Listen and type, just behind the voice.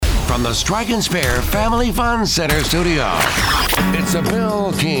from the Strike and Spare Family Fun Center studio, it's the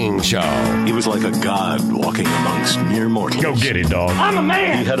Bill King Show. He was like a god walking amongst mere mortals. Go get it, dog. I'm a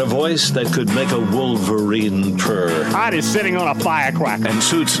man. He had a voice that could make a wolverine purr. Hot is sitting on a firecracker. And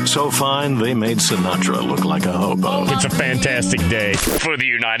suits so fine, they made Sinatra look like a hobo. It's a fantastic day for the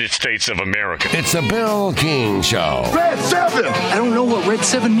United States of America. It's the Bill King Show. Red 7! I don't know what Red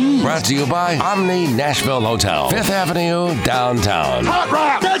 7 means. Brought to you by Omni Nashville Hotel, 5th Avenue, downtown. Hot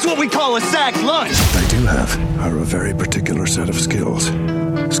rock! That's what we call a sack lunch. I do have are a very particular set of skills.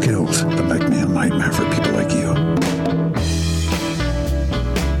 Skills that make me a nightmare for people like you.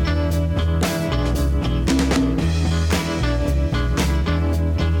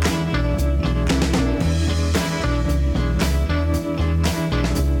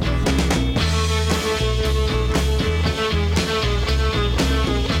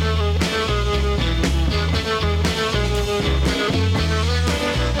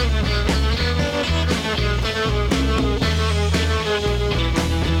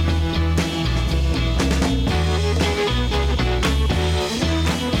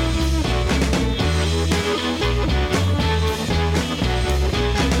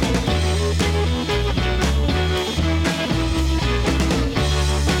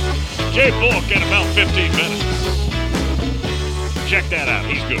 Jay Bullock in about 15 minutes. Check that out.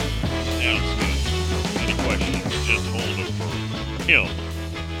 He's good. Sounds good. Any questions, just hold them for him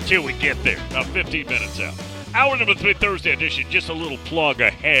till we get there. About 15 minutes out. Hour number 3, Thursday edition. Just a little plug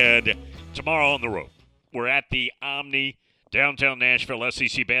ahead. Tomorrow on the road, we're at the Omni Downtown Nashville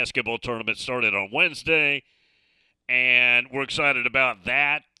SEC basketball tournament. Started on Wednesday, and we're excited about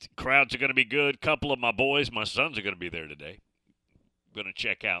that. Crowds are going to be good. Couple of my boys, my sons, are going to be there today. Going to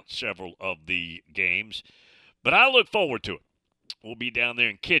check out several of the games, but I look forward to it. We'll be down there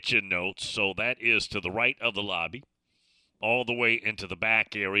in Kitchen Notes, so that is to the right of the lobby, all the way into the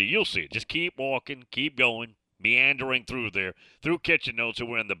back area. You'll see it. Just keep walking, keep going, meandering through there, through Kitchen Notes, and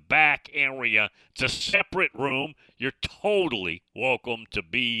we're in the back area. It's a separate room. You're totally welcome to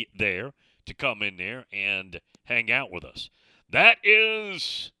be there, to come in there and hang out with us. That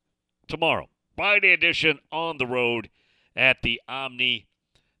is tomorrow, Friday edition on the road at the Omni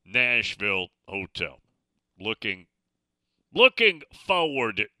Nashville Hotel. Looking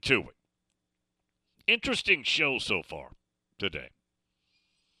forward to it. Interesting show so far today.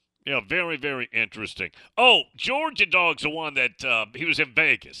 Yeah, very, very interesting. Oh, Georgia Dog's the one that he was in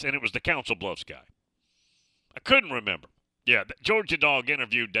Vegas, and it was the Council Bluffs guy. I couldn't remember. Yeah, Georgia Dog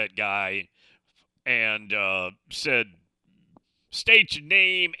interviewed that guy and said, state your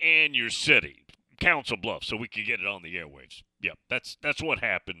name and your city. Council Bluffs, so we could get it on the airwaves. Yep, that's what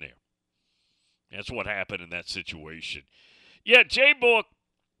happened there. That's what happened in that situation. Yeah, Jay Book,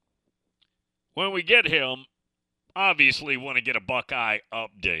 when we get him, obviously want to get a Buckeye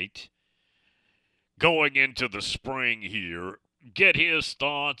update going into the spring here. Get his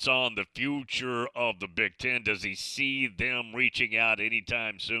thoughts on the future of the Big Ten. Does he see them reaching out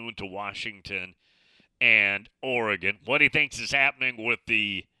anytime soon to Washington and Oregon? What he thinks is happening with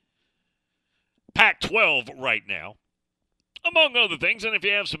the Pac-12 right now, among other things. And if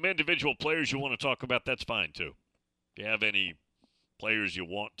you have some individual players you want to talk about, that's fine too. If you have any players you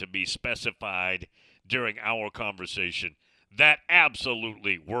want to be specified during our conversation, that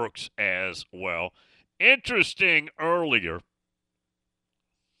absolutely works as well. Interesting earlier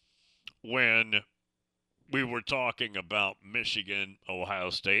when we were talking about Michigan, Ohio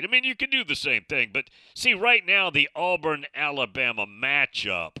State. I mean, you can do the same thing, but see, right now the Auburn-Alabama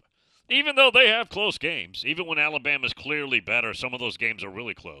matchup, even though they have close games, even when Alabama's clearly better, some of those games are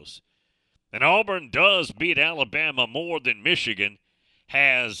really close. And Auburn does beat Alabama more than Michigan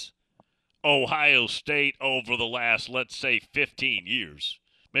has Ohio State over the last, let's say, 15 years.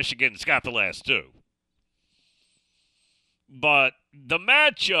 Michigan's got the last 2. But the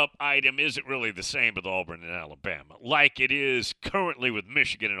matchup item isn't really the same with Auburn and Alabama, like it is currently with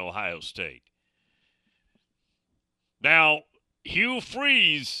Michigan and Ohio State. Now, Hugh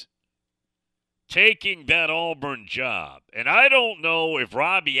Freeze taking that Auburn job. And I don't know if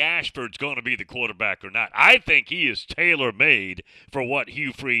Robbie Ashford's going to be the quarterback or not. I think he is tailor-made for what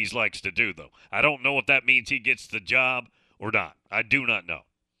Hugh Freeze likes to do, though. I don't know if that means he gets the job or not. I do not know.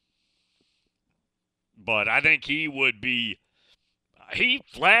 But I think he would be – he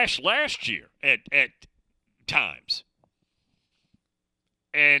flashed last year at times.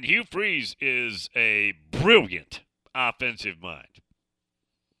 And Hugh Freeze is a brilliant offensive mind.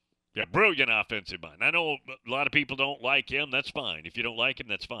 Yeah, brilliant offensive mind. I know a lot of people don't like him. That's fine. If you don't like him,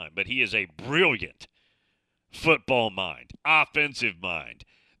 that's fine. But he is a brilliant football mind, offensive mind,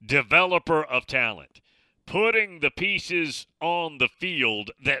 developer of talent, putting the pieces on the field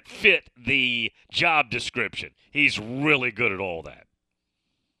that fit the job description. He's really good at all that.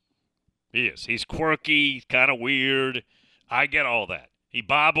 He is. He's quirky, kind of weird. I get all that. He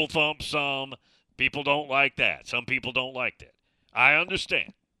bobble thumps some. People don't like that. Some people don't like that. I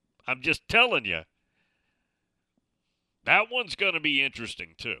understand. I'm just telling you, that one's going to be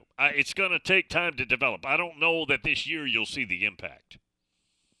interesting too. It's going to take time to develop. I don't know that this year you'll see the impact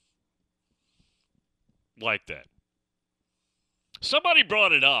like that. Somebody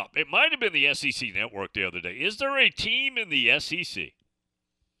brought it up. It might have been the SEC Network the other day. Is there a team in the SEC?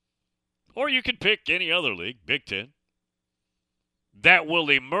 Or you could pick any other league, Big Ten, that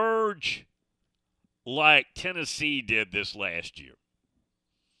will emerge like Tennessee did this last year?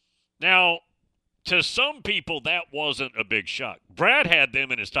 Now, to some people, that wasn't a big shock. Brad had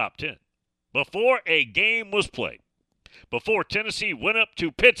them in his top 10 before a game was played, before Tennessee went up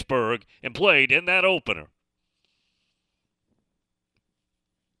to Pittsburgh and played in that opener.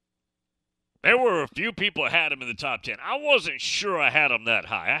 There were a few people that had him in the top 10. I wasn't sure I had him that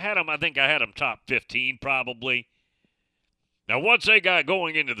high. I think I had him top 15 probably. Now, once they got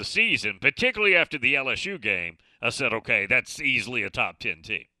going into the season, particularly after the LSU game, I said, okay, that's easily a top 10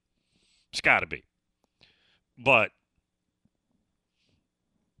 team. It's got to be. But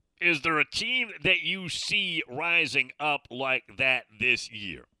is there a team that you see rising up like that this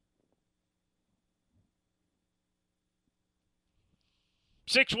year?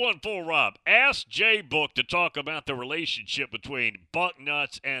 614-ROB. Ask J-Book to talk about the relationship between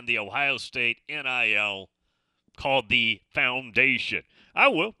Bucknuts and the Ohio State NIL called the Foundation. I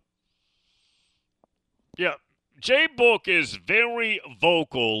will. Yeah. J-Book is very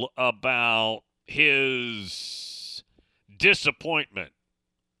vocal about his disappointment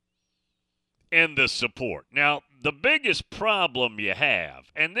in the support. Now, the biggest problem you have,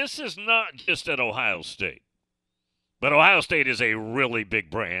 and this is not just at Ohio State, but Ohio State is a really big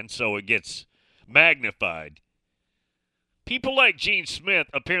brand, so it gets magnified. People like Gene Smith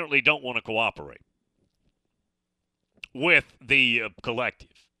apparently don't want to cooperate with the collective.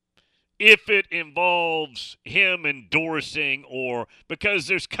 If it involves him endorsing or because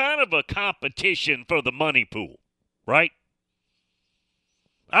there's kind of a competition for the money pool, right?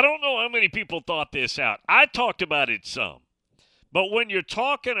 I don't know how many people thought this out. I talked about it some. But when you're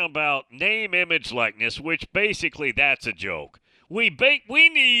talking about name, image, likeness, which basically that's a joke, we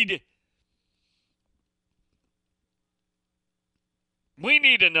need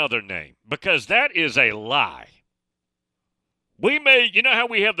another name because that is a lie. We may, you know how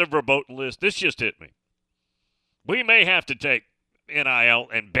we have the verboten list? This just hit me. We may have to take NIL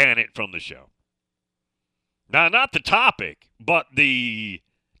and ban it from the show. Now, not the topic, but the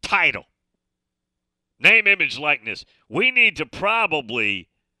title. Name, image, likeness. We need to probably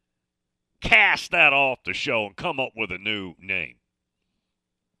cast that off the show and come up with a new name.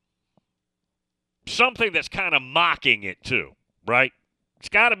 Something that's kind of mocking it too, right? It's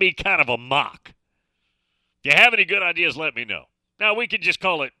got to be kind of a mock. If you have any good ideas, let me know. Now, we could just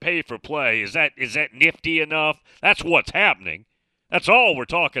call it pay for play. Is that nifty enough? That's what's happening. That's all we're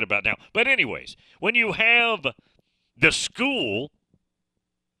talking about now. But anyways, when you have the school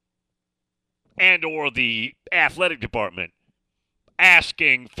and or the athletic department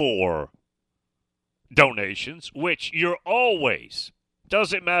asking for donations, which you're always,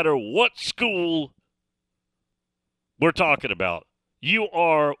 doesn't matter what school we're talking about, you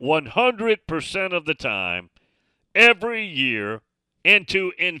are 100% of the time, every year,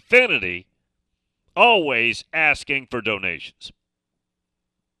 into infinity, always asking for donations.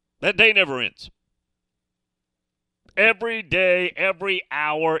 That day never ends. Every day, every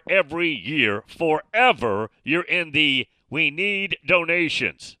hour, every year, forever, you're in the we need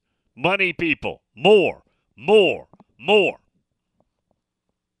donations. Money people. More, more, more.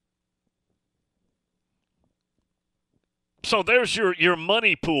 So there's your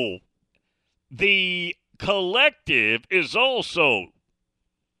money pool. The collective is also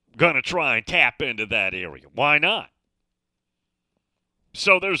going to try and tap into that area. Why not?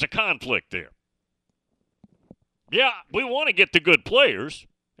 So there's a conflict there. Yeah, we want to get the good players,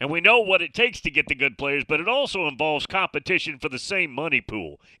 and we know what it takes to get the good players, but it also involves competition for the same money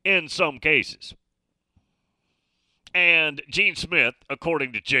pool in some cases. And Gene Smith,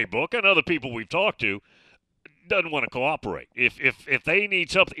 according to J-Book and other people we've talked to, doesn't want to cooperate. If they need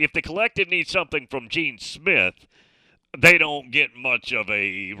something, if the collective needs something from Gene Smith, they don't get much of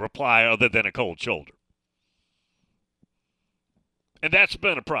a reply other than a cold shoulder. And that's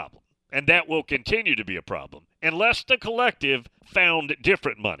been a problem. And that will continue to be a problem unless the collective found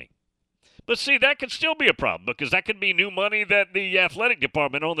different money. But see, that could still be a problem because that could be new money that the athletic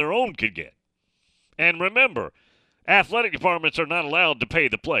department on their own could get. And remember, athletic departments are not allowed to pay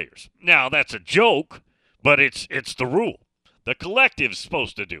the players. Now, that's a joke, but it's the rule. The collective's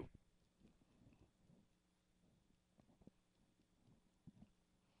supposed to do.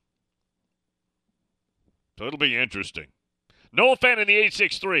 So it'll be interesting. Noah Fan in the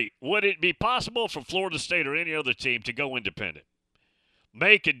 863. Would it be possible for Florida State or any other team to go independent?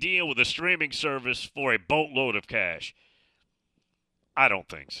 Make a deal with a streaming service for a boatload of cash? I don't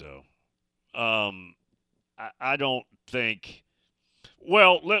think so. I don't think.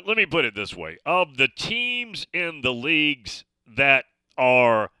 Well, let me put it this way. Of the teams in the leagues that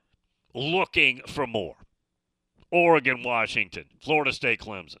are looking for more, Oregon, Washington, Florida State,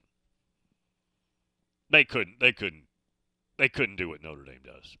 Clemson, they couldn't do what Notre Dame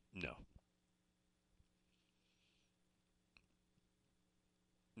does. No.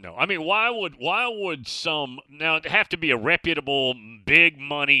 I mean, why would some now it have to be a reputable, big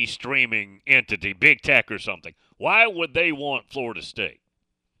money streaming entity, big tech or something? Why would they want Florida State?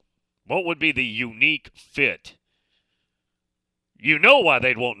 What would be the unique fit? You know why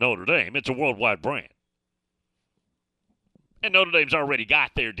they'd want Notre Dame. It's a worldwide brand. And Notre Dame's already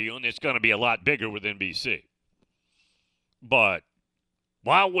got their deal, and it's going to be a lot bigger with NBC. But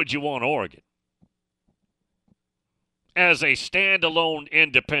why would you want Oregon? As a standalone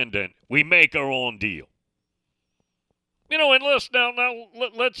independent, we make our own deal. You know, and let's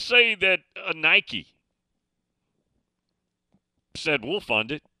say that Nike said, we'll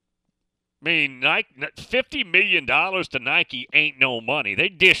fund it. I mean, Nike, $50 million to Nike ain't no money. They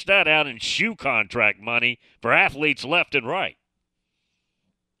dish that out in shoe contract money for athletes left and right.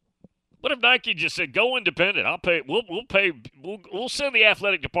 What if Nike just said, go independent? We'll send the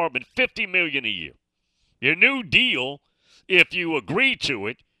athletic department $50 million a year. Your new deal, if you agree to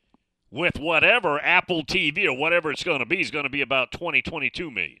it, with whatever Apple TV or whatever it's going to be, is going to be about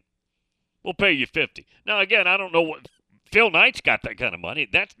 $22 million. We'll pay you $50. Now, again, I don't know what Phil Knight's got that kind of money.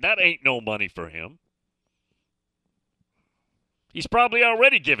 That ain't no money for him. He's probably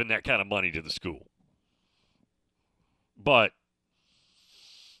already given that kind of money to the school. But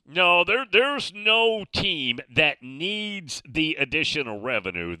no, there's no team that needs the additional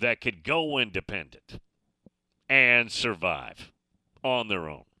revenue that could go independent and survive on their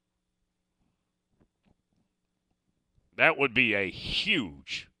own. That would be a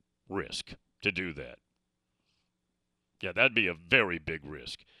huge risk to do that. Yeah, that'd be a very big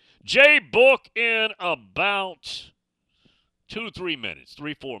risk. Jay Book in about 2-3 minutes,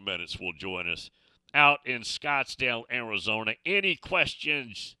 3-4 minutes will join us out in Scottsdale, Arizona. Any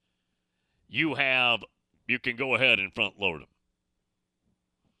questions you have, you can go ahead and front load them.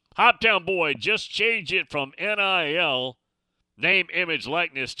 Hoptown Boy, just change it from NIL, name, image,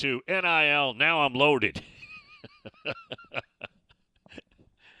 likeness, to NIL, now I'm loaded.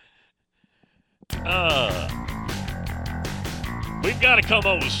 We've got to come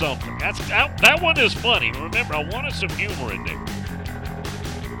up with something. That one is funny. Remember, I wanted some humor in there.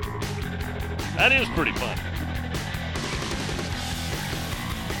 That is pretty funny.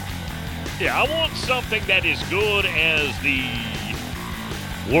 Yeah, I want something that is good as the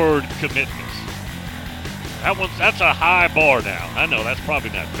word commitments. That's a high bar now. I know, that's probably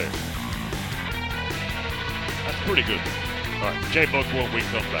not fair. That's pretty good. All right, Jay Book when we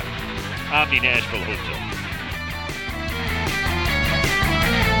come back. Omni Nashville Hotel.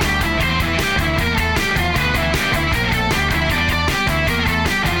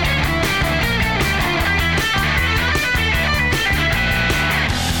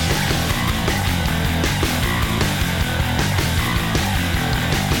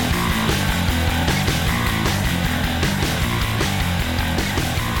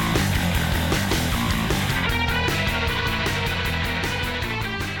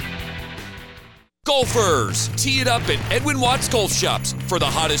 Golfers, tee it up at Edwin Watts Golf Shops for the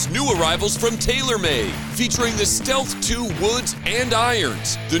hottest new arrivals from TaylorMade, featuring the Stealth 2 woods and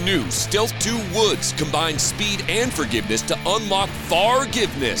irons. The new Stealth 2 woods combine speed and forgiveness to unlock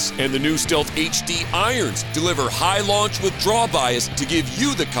forgiveness, and the new Stealth HD irons deliver high launch with draw bias to give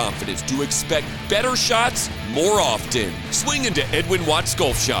you the confidence to expect better shots more often. Swing into Edwin Watts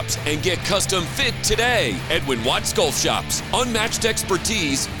Golf Shops and get custom fit today. Edwin Watts Golf Shops, unmatched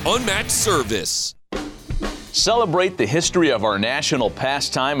expertise, unmatched service. Celebrate the history of our national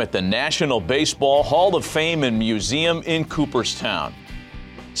pastime at the National Baseball Hall of Fame and Museum in Cooperstown.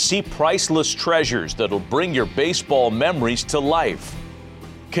 See priceless treasures that'll bring your baseball memories to life.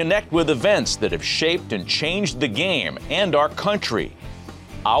 Connect with events that have shaped and changed the game and our country.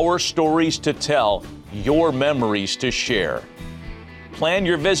 Our stories to tell, your memories to share. Plan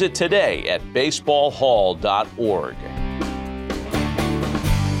your visit today at baseballhall.org.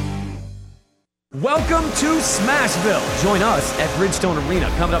 Welcome to Smashville. Join us at Bridgestone Arena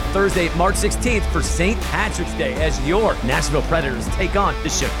coming up Thursday, March 16th for St. Patrick's Day as your Nashville Predators take on the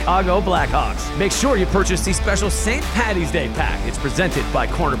Chicago Blackhawks. Make sure you purchase the special St. Patty's Day pack. It's presented by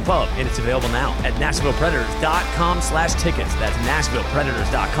Corner Pub, and it's available now at NashvillePredators.com/tickets. That's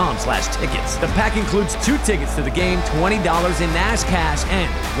NashvillePredators.com/tickets. The pack includes 2 tickets to the game, $20 in Nash cash, and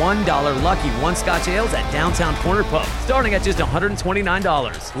 $1 lucky 1 Scotch ales at downtown Corner Pub, starting at just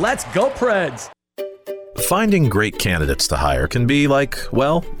 $129. Let's go, Preds! Finding great candidates to hire can be like,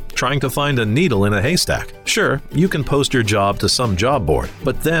 well, trying to find a needle in a haystack. Sure, you can post your job to some job board,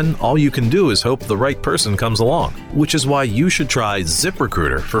 but then all you can do is hope the right person comes along, which is why you should try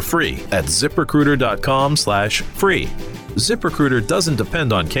ZipRecruiter for free at ZipRecruiter.com/free. ZipRecruiter doesn't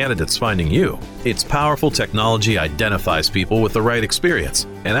depend on candidates finding you. Its powerful technology identifies people with the right experience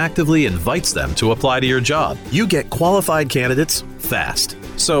and actively invites them to apply to your job. You get qualified candidates fast.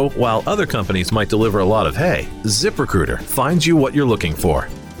 So while other companies might deliver a lot of hay, ZipRecruiter finds you what you're looking for.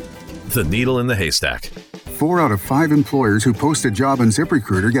 The needle in the haystack. 4 out of 5 employers who post a job on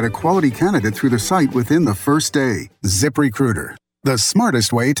ZipRecruiter get a quality candidate through the site within the first day. ZipRecruiter, the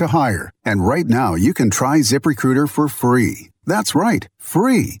smartest way to hire. And right now, you can try ZipRecruiter for free. That's right,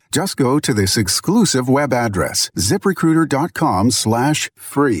 free. Just go to this exclusive web address,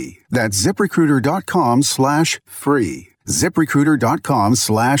 ZipRecruiter.com/free. That's ZipRecruiter.com/free.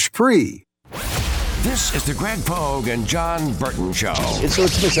 ZipRecruiter.com/free. This is the Greg Pogue and John Burton Show. It's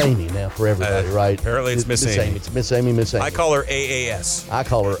Miss Amy now for everybody, right? Apparently it's Miss Amy. It's Miss Amy, Miss Amy. I call her AAS. I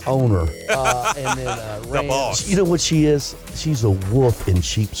call her owner. And then the boss. You know what she is? She's a wolf in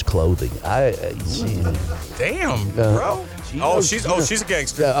sheep's clothing. Damn, bro. She's a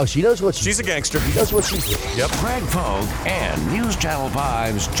gangster. She knows what she's a gangster. She knows what she's doing. Yep. Greg Pogue and News Channel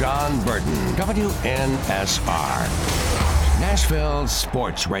 5's John Burton, WNSR, Nashville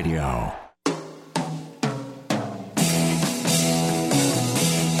Sports Radio.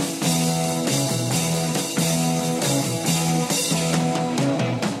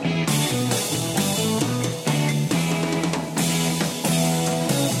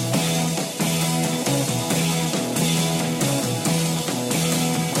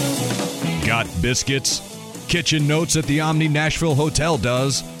 Got biscuits? Kitchen Notes at the Omni Nashville Hotel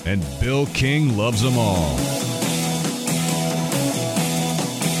does, and Bill King loves them all.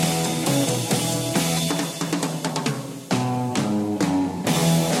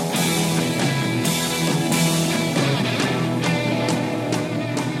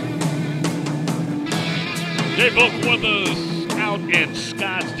 Jay Book with us out in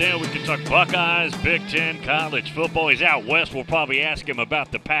Scottsdale. We can talk Buckeyes, Big Ten, college football. He's out west. We'll probably ask him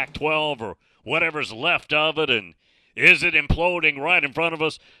about the Pac-12 or whatever's left of it, and is it imploding right in front of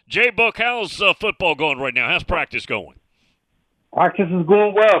us? Jay Book, how's football going right now? How's practice going? Practice is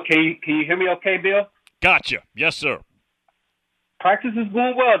going well. Can you hear me okay, Bill? Gotcha. Yes, sir. Practice is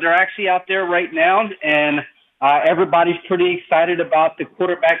going well. They're actually out there right now, and everybody's pretty excited about the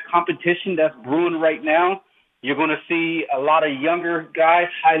quarterback competition that's brewing right now. You're going to see a lot of younger guys,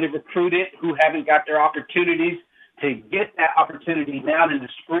 highly recruited, who haven't got their opportunities to get that opportunity now in the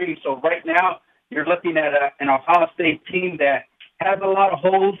spring. So right now, you're looking at an Ohio State team that has a lot of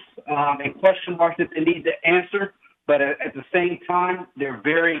holes and question marks that they need to answer. But at the same time, they're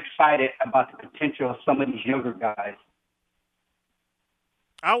very excited about the potential of some of these younger guys.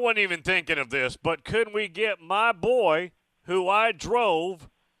 I wasn't even thinking of this, but could we get my boy, who I drove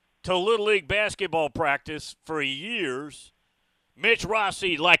to Little League basketball practice for years, Mitch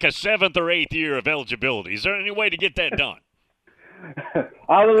Rossi, like a 7th or 8th year of eligibility? Is there any way to get that done?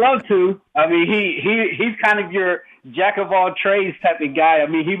 I would love to. I mean, he's kind of your jack of all trades type of guy. I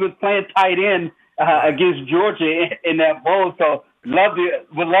mean, he was playing tight end against Georgia in that bowl, so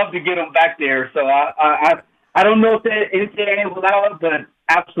would love to get him back there. So I don't know if the NCAA will allow it, but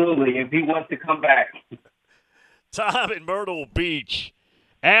absolutely, if he wants to come back. Tom in Myrtle Beach.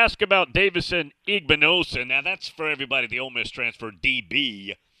 Ask about Davison Igbinosun. Now, that's for everybody, the Ole Miss transfer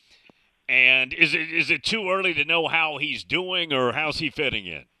DB. And is it too early to know how he's doing, or how's he fitting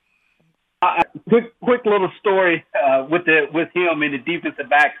in? Quick little story with him in the defensive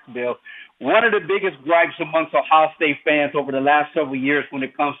backs, Bill. One of the biggest gripes amongst Ohio State fans over the last several years when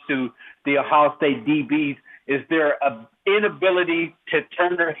it comes to the Ohio State DBs is their inability to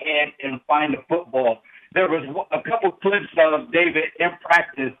turn their head and find the football. There was a couple clips of David in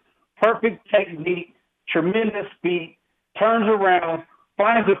practice, perfect technique, tremendous speed, turns around,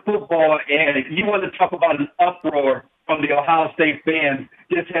 finds the football, and you want to talk about an uproar from the Ohio State fans.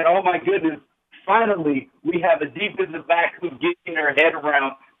 Just said, oh, my goodness, finally we have a defensive back who's getting their head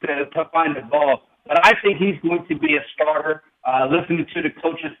around to find the ball. But I think he's going to be a starter. Listening to the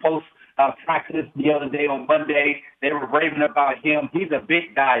coaches post practice the other day on Monday. They were raving about him. He's a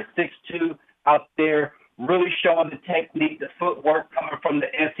big guy, 6'2", out there, really showing the technique, the footwork coming from the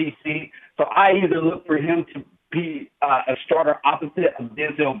SEC. So I either look for him to be a starter opposite of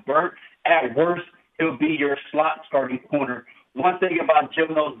Denzel Burke. At worst, he'll be your slot starting corner. One thing about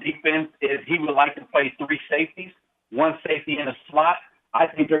Jim Knowles' defense is he would like to play 3 safeties, 1 safety in a slot. I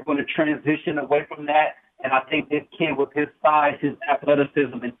think they're going to transition away from that, and I think that Ken, with his size, his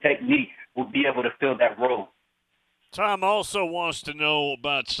athleticism, and technique, will be able to fill that role. Tom also wants to know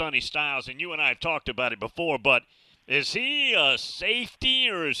about Sonny Styles, and you and I have talked about it before, but is he a safety,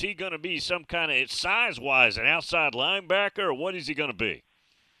 or is he going to be some kind of, size-wise, an outside linebacker, or what is he going to be?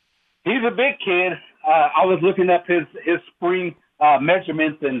 He's a big kid. I was looking up his spring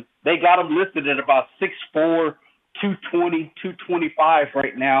measurements, and they got him listed at about 6'4", 220, 225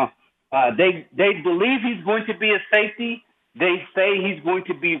 right now. They believe he's going to be a safety. They say he's going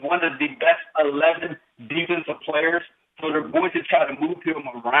to be one of the best 11 defensive players. So they're going to try to move him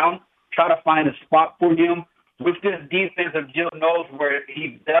around, try to find a spot for him. With this defense of Jim Knowles, where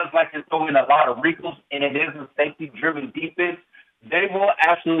he does like to throw in a lot of wrinkles, and it is a safety-driven defense, they will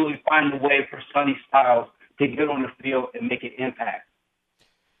absolutely find a way for Sonny Styles to get on the field and make an impact.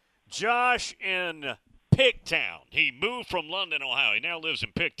 Josh in Picktown. He moved from London, Ohio. He now lives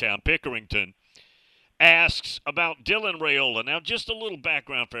in Picktown, Pickerington. Asks about Dylan Raiola. Now, just a little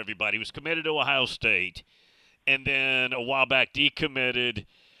background for everybody. He was committed to Ohio State, and then a while back decommitted.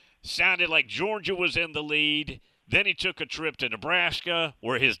 Sounded like Georgia was in the lead. Then he took a trip to Nebraska,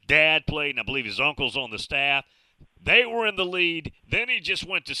 where his dad played, and I believe his uncle's on the staff. They were in the lead. Then he just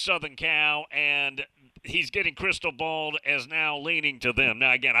went to Southern Cal, and he's getting crystal balled as now leaning to them.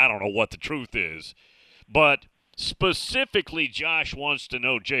 Now, again, I don't know what the truth is. But specifically, Josh wants to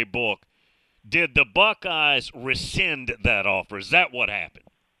know, Jay Book, did the Buckeyes rescind that offer? Is that what happened?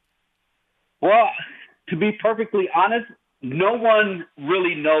 Well, to be perfectly honest, no one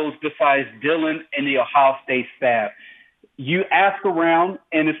really knows besides Dylan and the Ohio State staff. You ask around,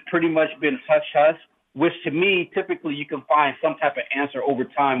 and it's pretty much been hush-hush, which to me, typically you can find some type of answer over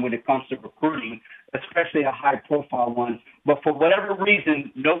time when it comes to recruiting, especially a high-profile one. But for whatever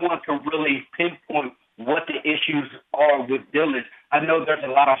reason, no one can really pinpoint what the issues are with Dylan. I know there's a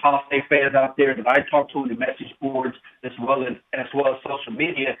lot of Ohio State fans out there that I talk to in the message boards as well as social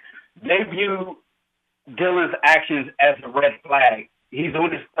media. They view Dylan's actions as a red flag. He's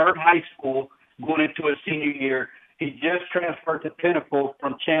on his 3rd high school, going into his senior year. He just transferred to Pinnacle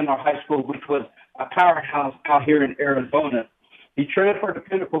from Chandler High School, which was a powerhouse out here in Arizona. He transferred to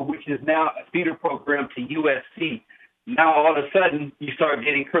Pinnacle, which is now a feeder program to USC. Now, all of a sudden, you start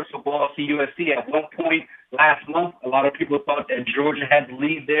getting crystal balls to USC. At one point last month, a lot of people thought that Georgia had the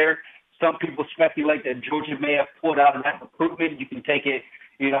lead there. Some people speculate that Georgia may have pulled out of that recruitment. You can take it,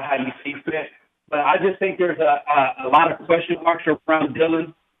 how you see fit. But I just think there's a lot of question marks around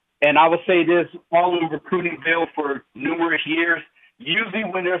Dylan. And I would say this, following recruiting bill for numerous years, usually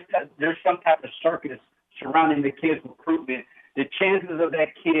when there's some type of circus surrounding the kid's recruitment, the chances of that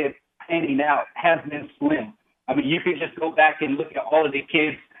kid panning out has been slim. I mean, you can just go back and look at all of the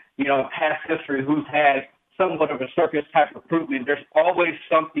kids, past history who's had somewhat of a circus type recruitment. There's always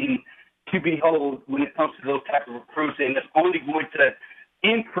something to behold when it comes to those type of recruits, and it's only going to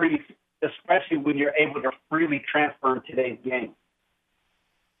increase, especially when you're able to freely transfer in today's game.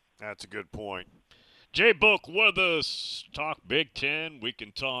 That's a good point. Jay Book with us. Talk Big Ten. We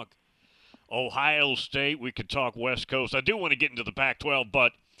can talk Ohio State. We can talk West Coast. I do want to get into the Pac-12,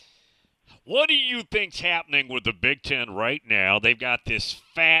 but what do you think's happening with the Big Ten right now? They've got this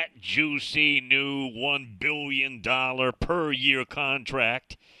fat, juicy, new $1 billion per year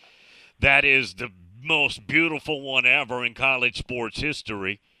contract that is the most beautiful one ever in college sports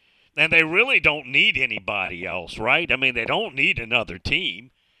history. And they really don't need anybody else, right? I mean, they don't need another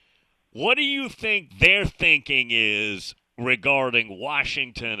team. What do you think their thinking is regarding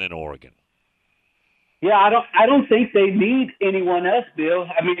Washington and Oregon? Yeah, I don't think they need anyone else, Bill.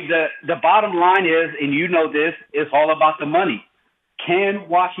 I mean, the bottom line is, and you know this, it's all about the money. Can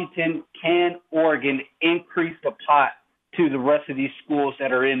Washington, can Oregon increase the pot to the rest of these schools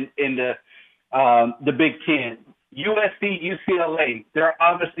that are in the Big Ten? USC, UCLA, they're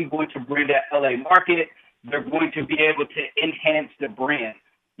obviously going to bring that LA market. They're going to be able to enhance the brand.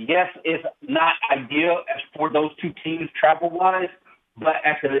 Yes, it's not ideal as for those two teams travel-wise, but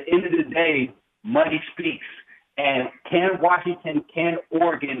at the end of the day, money speaks. And can Washington, can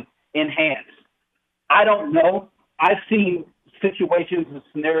Oregon enhance? I don't know. I've seen situations and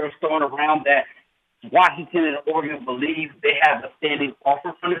scenarios thrown around that Washington and Oregon believe they have a standing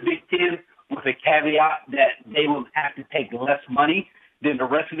offer from the Big Ten, with a caveat that they will have to take less money. than the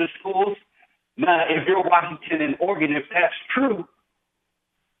rest of the schools. Now, if you're Washington and Oregon, if that's true,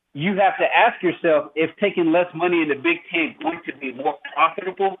 you have to ask yourself if taking less money in the Big Ten is going to be more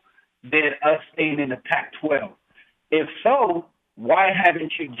profitable than us staying in the Pac-12. If so, why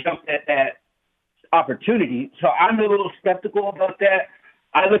haven't you jumped at that opportunity? So I'm a little skeptical about that.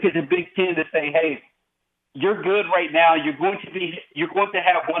 I look at the Big Ten and say, hey, you're good right now. You're going to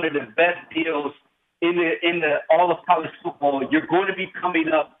have one of the best deals in the all of college football. You're going to be coming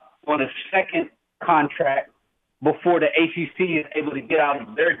up on a second contract before the ACC is able to get out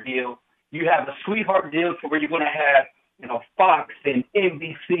of their deal. You have a sweetheart deal for where you're going to have, Fox and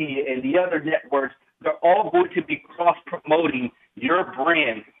NBC and the other networks. They're all going to be cross-promoting your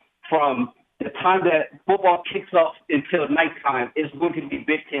brand from the time that football kicks off until nighttime. Is going to be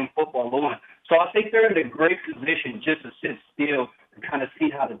Big Ten football on. So I think they're in a great position just to sit still and kind of see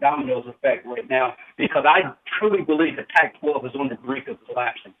how the dominoes affect right now, because I truly believe the Pac-12 is on the brink of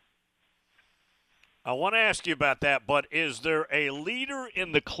collapsing. I want to ask you about that, but is there a leader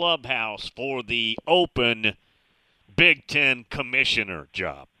in the clubhouse for the open Big Ten commissioner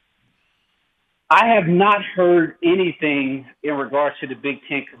job? I have not heard anything in regards to the Big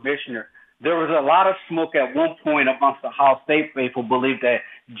Ten commissioner. There was a lot of smoke at one point amongst the Ohio State faithful believed that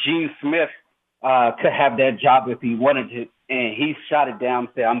Gene Smith could have that job if he wanted it, and he shot it down,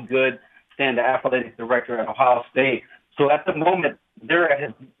 said, I'm good, staying the athletic director at Ohio State. So at the moment, there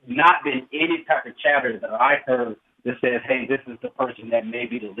has not been any type of chatter that I heard that says, hey, this is the person that may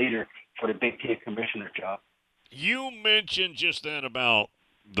be the leader for the Big Ten commissioner job. You mentioned just then about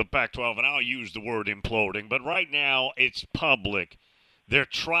the Pac-12, and I'll use the word imploding, but right now it's public. They're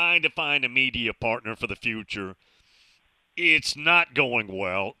trying to find a media partner for the future. It's not going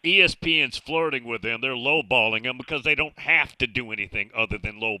well. ESPN's flirting with them. They're lowballing them because they don't have to do anything other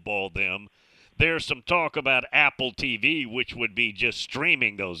than lowball them. There's some talk about Apple TV, which would be just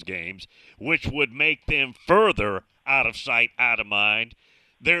streaming those games, which would make them further out of sight, out of mind.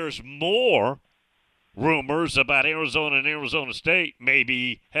 There's more rumors about Arizona and Arizona State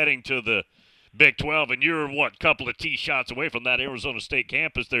maybe heading to the Big 12, and you're, couple of tee shots away from that Arizona State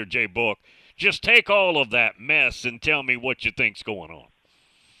campus there, Jay Book. Just take all of that mess and tell me what you think's going on.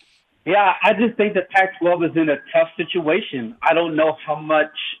 Yeah, I just think the Pac-12 is in a tough situation. I don't know how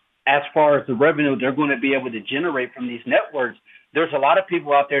much, as far as the revenue they're going to be able to generate from these networks. There's a lot of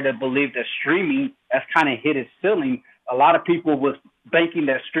people out there that believe that streaming has kind of hit its ceiling. A lot of people was banking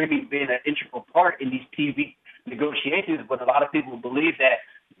that streaming being an integral part in these TV negotiations, but a lot of people believe that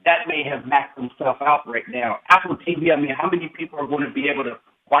may have maxed themselves out right now. Apple TV, I mean, how many people are going to be able to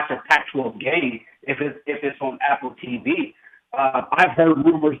watch a Pac-12 game if it's on Apple TV? I've heard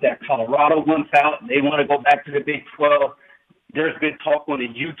rumors that Colorado wants out. They want to go back to the Big 12. There's been talk on the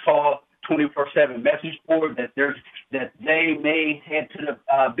Utah 24/7 message board that they may head to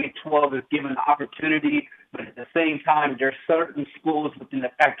the Big 12 if given the opportunity. But at the same time, there's certain schools within the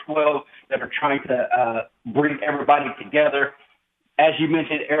Pac-12 that are trying to bring everybody together. As you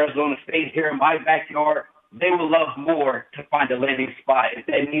mentioned, Arizona State here in my backyard, they would love more to find a landing spot. If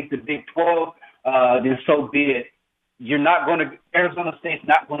they need the Big 12, then so be it. Arizona State's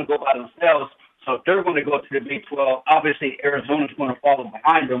not going to go by themselves. So if they're going to go to the Big 12, obviously Arizona's going to follow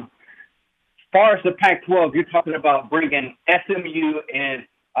behind them. As far as the Pac-12, you're talking about bringing SMU and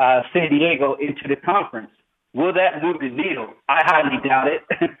San Diego into the conference. Will that move the needle? I highly doubt it.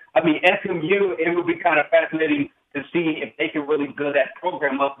 I mean, SMU, it would be kind of fascinating to see if they can really build that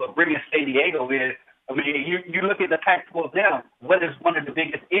program up, but bringing San Diego in, I mean, you look at the Pac-12 now, what is one of the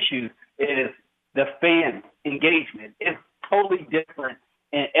biggest issues is the fan engagement. It's totally different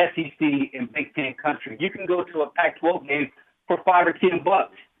in SEC and Big Ten country. You can go to a Pac-12 game for $5 or $10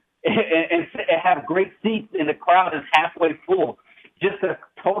 and have great seats, and the crowd is halfway full. Just a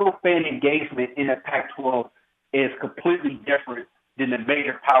total fan engagement in the Pac-12 is completely different than the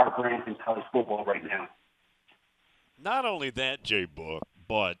major power brands in college football right now. Not only that, Jay Book,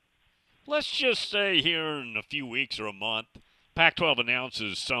 but let's just say here in a few weeks or a month, Pac-12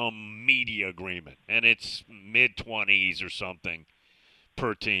 announces some media agreement, and it's mid-20s or something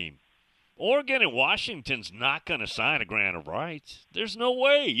per team. Oregon and Washington's not going to sign a grant of rights. There's no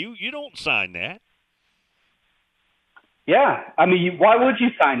way. You don't sign that. Yeah. I mean, why would you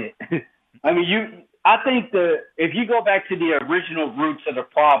sign it? I mean, I think if you go back to the original roots of the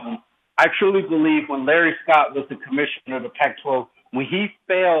problem, I truly believe when Larry Scott was the commissioner of the Pac-12, when he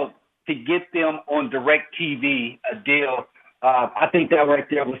failed to get them on DirecTV, a deal, I think that right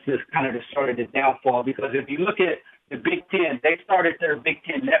there was just kind of the start of the downfall. Because if you look at the Big Ten, they started their Big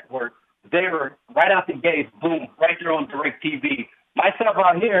Ten network. They were right out the gate, boom, right there on DirecTV. Myself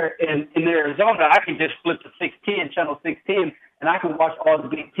out here in Arizona, I can just flip to 610, channel 610, and I can watch all the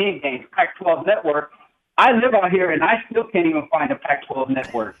Big Ten games, Pac-12 network. I live out here, and I still can't even find a Pac-12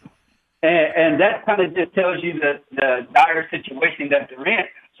 network. And that kind of just tells you the dire situation that they're in.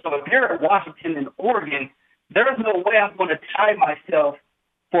 So if you're at Washington and Oregon, there's no way I'm going to tie myself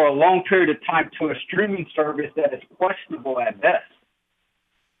for a long period of time to a streaming service that is questionable at best.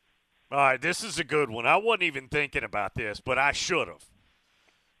 All right, this is a good one. I wasn't even thinking about this, but I should have.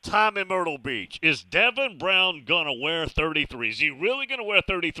 Time in Myrtle Beach. Is Devin Brown going to wear 33? Is he really going to wear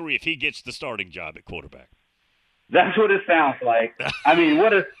 33 if he gets the starting job at quarterback? That's what it sounds like. I mean,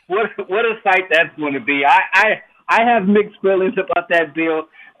 what a sight that's going to be. I have mixed feelings about that, Bill.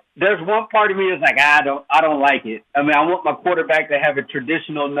 There's one part of me that's like, I don't like it. I mean, I want my quarterback to have a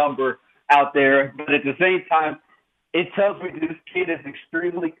traditional number out there, but at the same time, it tells me this kid is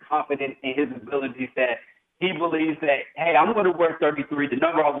extremely confident in his abilities, that he believes that, hey, I'm going to wear 33, the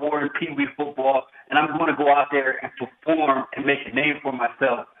number I wore in Pee Wee football, and I'm going to go out there and perform and make a name for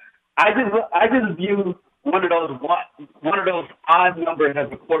myself. I just view one of those odd numbers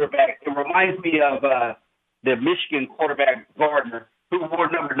as a quarterback. It reminds me of the Michigan quarterback Gardner, who wore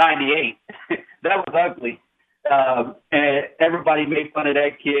number 98. That was ugly. And everybody made fun of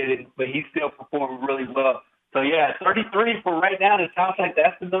that kid, but he still performed really well. So, yeah, 33 for right now, it sounds like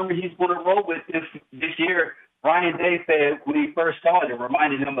that's the number he's going to roll with this year. Ryan Day said when he first saw it, it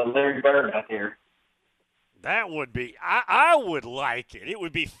reminded him of Larry Bird out there. That would be – I would like it. It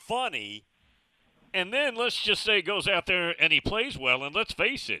would be funny. And then let's just say he goes out there and he plays well, and let's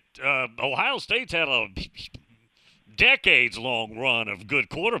face it, Ohio State's had a decades-long run of good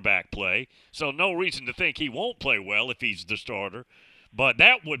quarterback play, so no reason to think he won't play well if he's the starter. But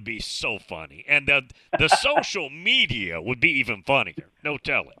that would be so funny. And the social media would be even funnier. No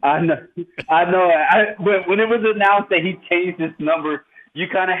telling. I know. When it was announced that he changed his number, you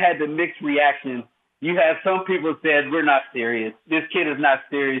kind of had the mixed reaction. You had some people said, we're not serious. This kid is not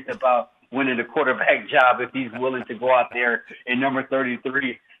serious about winning a quarterback job if he's willing to go out there in number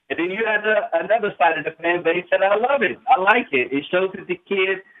 33. And then you had another side of the fan base that I love it. I like it. It shows that the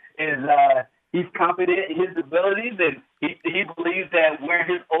kid is he's confident in his abilities, and he believes that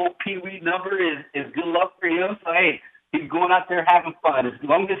wearing his old Pee Wee number is good luck for him. So, hey, he's going out there having fun. As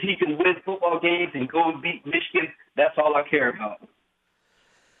long as he can win football games and go and beat Michigan, that's all I care about.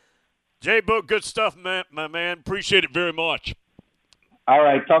 Jay Book, good stuff, man, my man. Appreciate it very much. All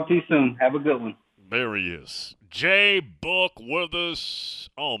right, talk to you soon. Have a good one. There he is. Jay Book with us.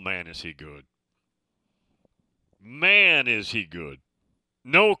 Oh, man, is he good. Man, is he good.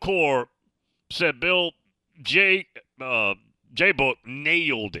 No core said, Bill, Jay Book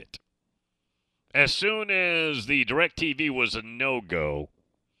nailed it. As soon as the DirecTV was a no-go,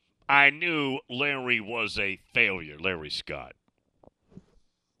 I knew Larry was a failure, Larry Scott.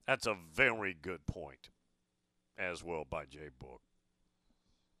 That's a very good point as well by Jay Book.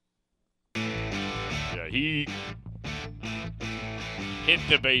 Yeah, he hit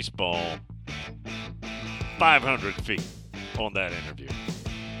the baseball 500 feet on that interview.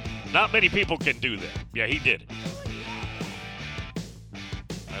 Not many people can do that. Yeah, he did it.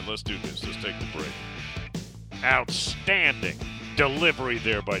 All right, let's do this. Let's take the break. Outstanding delivery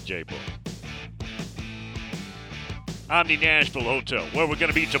there by Jay Book. Omni Nashville Hotel, where we're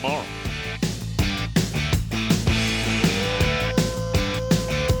going to be tomorrow.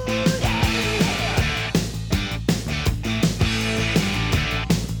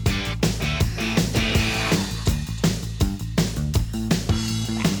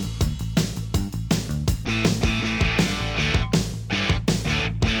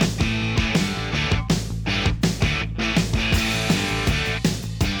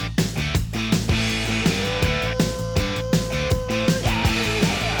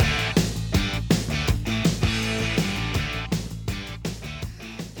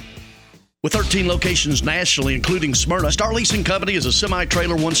 With 13 locations nationally, including Smyrna, Star Leasing Company is a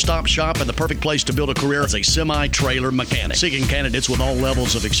semi-trailer one-stop shop and the perfect place to build a career as a semi-trailer mechanic. Seeking candidates with all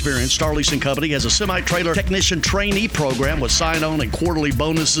levels of experience, Star Leasing Company has a semi-trailer technician trainee program with sign-on and quarterly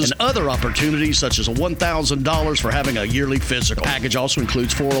bonuses and other opportunities such as $1,000 for having a yearly physical. Package also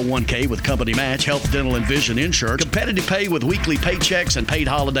includes 401k with company match, health, dental, and vision insurance, competitive pay with weekly paychecks, and paid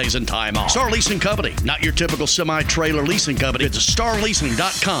holidays and time off. Star Leasing Company, not your typical semi-trailer leasing company. It's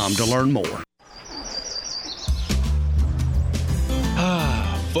starleasing.com to learn more.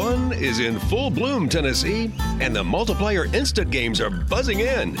 Fun is in full bloom, Tennessee, and the Multiplier Instant Games are buzzing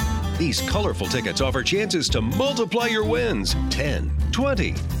in. These colorful tickets offer chances to multiply your wins 10,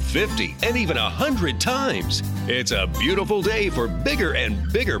 20, 50, and even 100 times. It's a beautiful day for bigger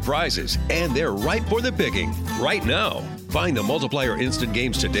and bigger prizes, and they're ripe for the picking right now. Find the Multiplier Instant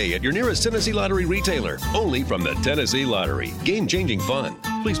Games today at your nearest Tennessee Lottery retailer. Only from the Tennessee Lottery. Game-changing fun.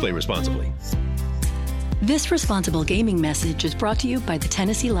 Please play responsibly. This responsible gaming message is brought to you by the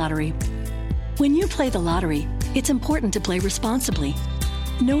Tennessee Lottery. When you play the lottery, it's important to play responsibly.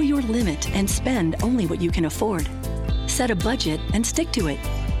 Know your limit and spend only what you can afford. Set a budget and stick to it.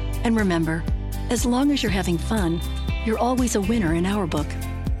 And remember, as long as you're having fun, you're always a winner in our book.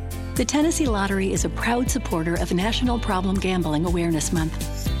 The Tennessee Lottery is a proud supporter of National Problem Gambling Awareness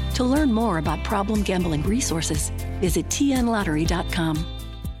Month. To learn more about problem gambling resources, visit tnlottery.com.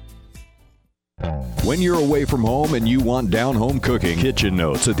 When you're away from home and you want down-home cooking, Kitchen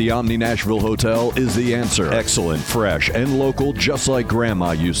Notes at the Omni Nashville Hotel is the answer. Excellent, fresh, and local, just like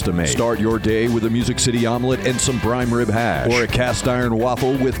Grandma used to make. Start your day with a Music City omelet and some prime rib hash, or a cast iron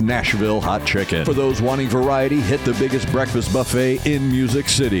waffle with Nashville hot chicken. For those wanting variety, hit the biggest breakfast buffet in Music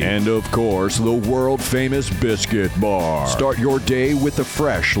City. And of course, the world-famous Biscuit Bar. Start your day with the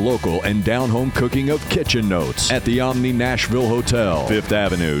fresh, local, and down-home cooking of Kitchen Notes at the Omni Nashville Hotel, 5th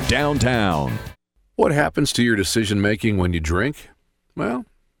Avenue, downtown. What happens to your decision-making when you drink? Well,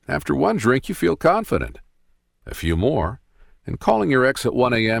 after one drink, you feel confident. A few more, and calling your ex at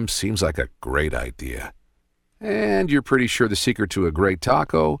 1 a.m. seems like a great idea. And you're pretty sure the secret to a great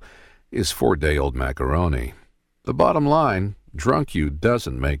taco is 4-day-old macaroni. The bottom line, drunk you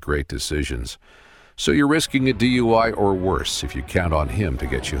doesn't make great decisions. So you're risking a DUI or worse if you count on him to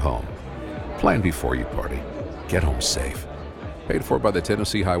get you home. Plan before you party. Get home safe. Paid for by the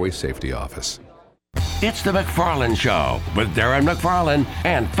Tennessee Highway Safety Office. It's the McFarland Show with Darren McFarland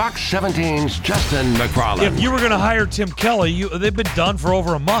and Fox 17's Justin McFarland. If you were going to hire Tim Kelly, they've been done for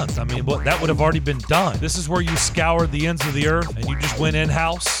over a month. I mean, that would have already been done. This is where you scoured the ends of the earth and you just went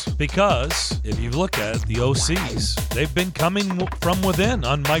in-house because if you look at it, the OCs, they've been coming from within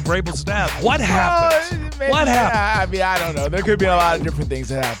on Mike Vrabel's staff. What happened? What happened? I mean, I don't know. There could be a lot of different things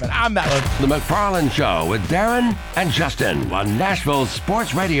that happen. I'm not The McFarland Show with Darren and Justin on Nashville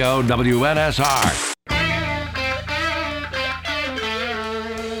Sports Radio WNSR.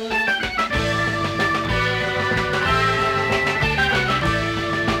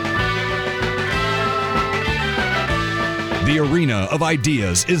 The arena of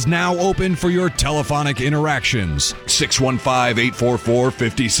ideas is now open for your telephonic interactions.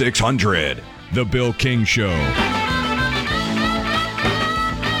 615-844-5600. The Bill King Show.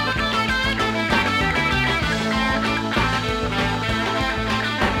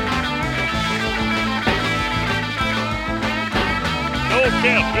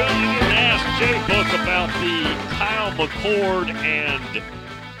 Okay, Bill, you didn't ask J-Book about the Kyle McCord and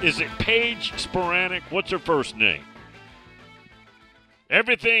is it Paige Sporanic? What's her first name?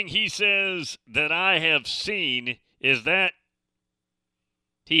 Everything he says that I have seen is that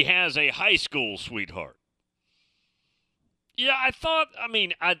he has a high school sweetheart. Yeah, I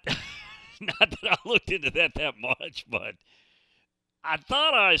not that I looked into that much, but I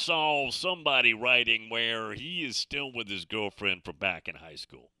thought I saw somebody writing where he is still with his girlfriend from back in high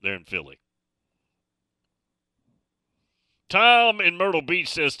school there in Philly. Tom in Myrtle Beach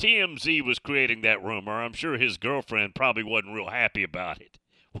says TMZ was creating that rumor. I'm sure his girlfriend probably wasn't real happy about it.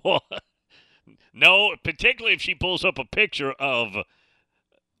 Well, no, particularly if she pulls up a picture of,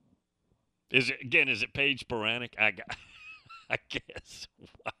 is it Paige Sporanic? I guess.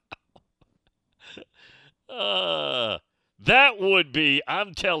 Wow. That would be,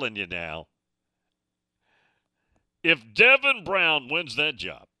 I'm telling you now, if Devin Brown wins that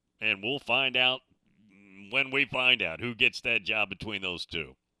job, and we'll find out when we find out who gets that job between those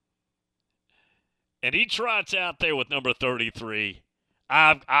two. And he trots out there with number 33.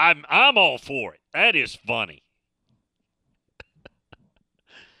 I'm all for it. That is funny.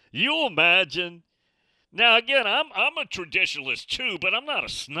 You imagine. Now again, I'm a traditionalist too, but I'm not a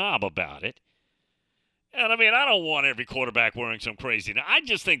snob about it. And I mean, I don't want every quarterback wearing some crazy. I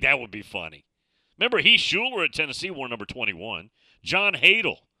just think that would be funny. Remember, Heath Schuler at Tennessee wore number 21. John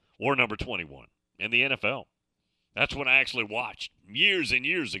Hadel wore number 21. In the NFL. That's what I actually watched years and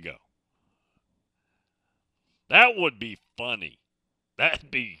years ago. That would be funny. That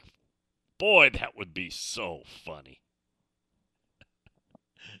would be so funny.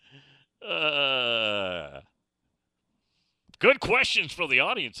 Good questions for the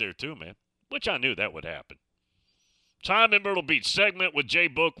audience there too, man. Which I knew that would happen. Time in Myrtle Beach segment with J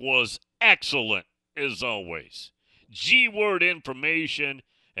Book was excellent as always. G-word information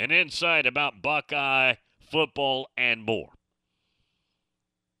and insight about Buckeye football and more.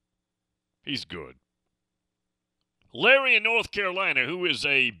 He's good. Larry in North Carolina, who is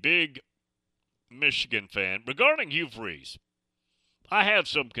a big Michigan fan, regarding Hugh Freeze, I have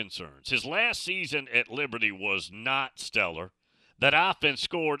some concerns. His last season at Liberty was not stellar. That offense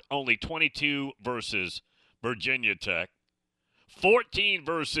scored only 22 versus Virginia Tech, 14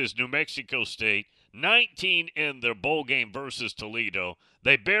 versus New Mexico State, 19 in their bowl game versus Toledo.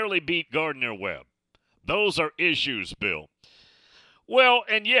 They barely beat Gardner-Webb. Those are issues, Bill. Well,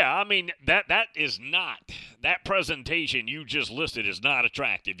 and yeah, I mean, that is not, that presentation you just listed is not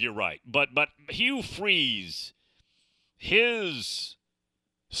attractive. You're right. But Hugh Freeze, his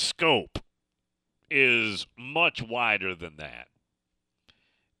scope is much wider than that.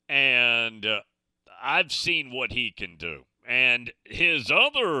 And I've seen what he can do. And his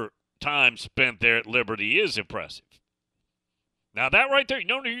other time spent there at Liberty is impressive. Now, that right there,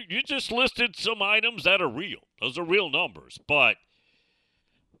 you just listed some items that are real. Those are real numbers. But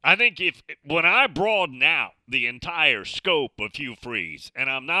I think when I broaden out the entire scope of Hugh Freeze, and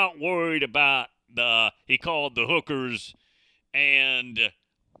I'm not worried about he called the hookers and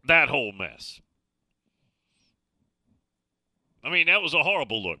that whole mess. I mean, that was a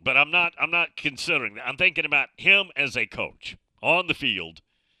horrible look, but I'm not considering that. I'm thinking about him as a coach on the field.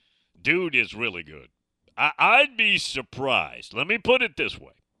 Dude is really good. I'd be surprised. Let me put it this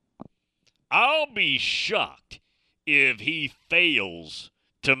way. I'll be shocked if he fails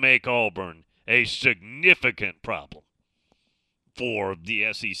to make Auburn a significant problem for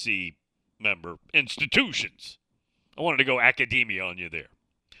the SEC member institutions. I wanted to go academia on you there.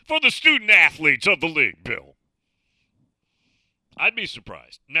 For the student athletes of the league, Bill. I'd be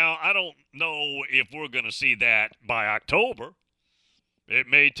surprised. Now, I don't know if we're going to see that by October. It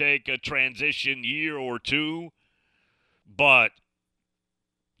may take a transition year or two, but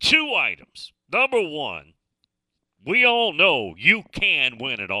 2 items. Number one, we all know you can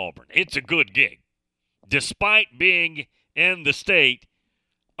win at Auburn. It's a good gig. Despite being in the state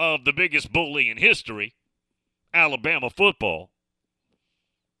of the biggest bully in history, Alabama football,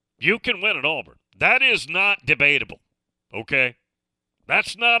 you can win at Auburn. That is not debatable, okay?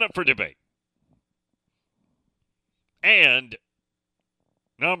 That's not up for debate. And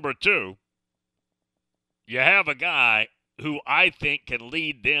number 2, you have a guy who I think can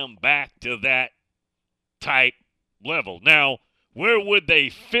lead them back to that type level. Now, where would they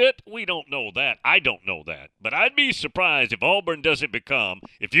fit? We don't know that. I don't know that. But I'd be surprised if Auburn doesn't become,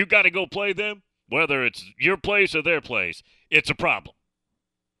 if you got to go play them, whether it's your place or their place, it's a problem.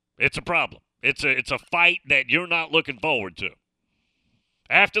 It's a problem. It's a fight that you're not looking forward to.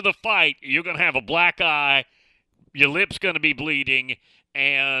 After the fight, you're going to have a black eye, your lip's going to be bleeding,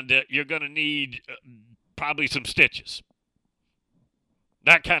 and you're going to need probably some stitches.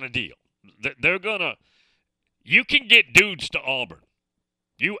 That kind of deal. They're going to – you can get dudes to Auburn.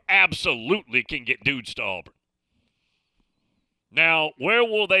 You absolutely can get dudes to Auburn. Now, where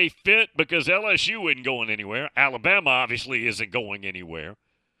will they fit? Because LSU isn't going anywhere. Alabama obviously isn't going anywhere.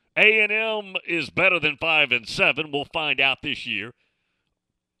 A&M is better than 5-7. We'll find out this year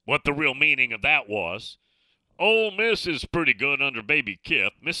what the real meaning of that was. Ole Miss is pretty good under Baby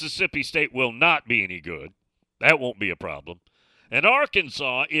Kip. Mississippi State will not be any good. That won't be a problem. And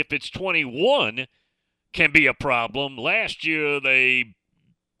Arkansas, if it's 21, can be a problem. Last year they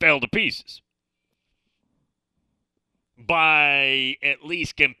fell to pieces by at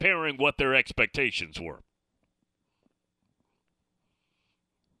least comparing what their expectations were.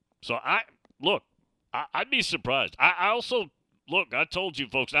 So, I'd be surprised. I also, I told you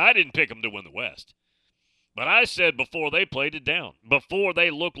folks, I didn't pick them to win the West. But I said before they played it down, before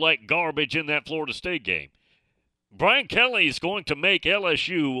they looked like garbage in that Florida State game, Brian Kelly is going to make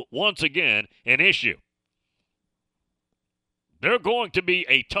LSU once again an issue. They're going to be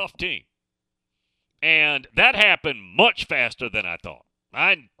a tough team. And that happened much faster than I thought.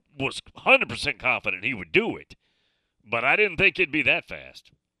 I was 100% confident he would do it, but I didn't think it'd be that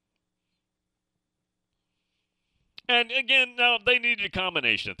fast. And again, now they needed a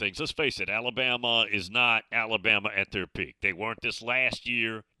combination of things. Let's face it, Alabama is not Alabama at their peak. They weren't this last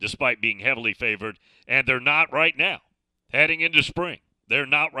year, despite being heavily favored, and they're not right now. Heading into spring, they're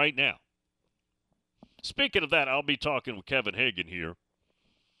not right now. Speaking of that, I'll be talking with Kevin Hagan here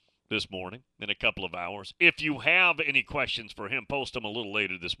this morning in a couple of hours. If you have any questions for him, post them a little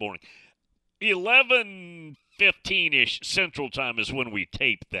later this morning. 11:15-ish Central Time is when we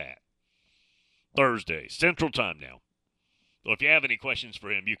tape that. Thursday, Central Time now. So if you have any questions for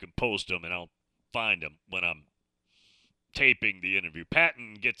him, you can post them, and I'll find them when I'm taping the interview.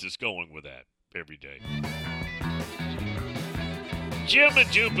 Patton gets us going with that every day. Jim in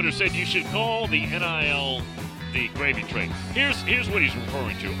Jupiter said you should call the NIL the gravy train. Here's what he's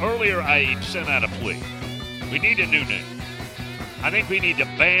referring to. Earlier, I sent out a plea. We need a new name. I think we need to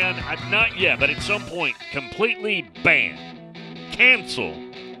ban, not yet, but at some point, completely ban cancel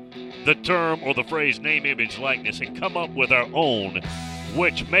the term or the phrase name, image, likeness and come up with our own,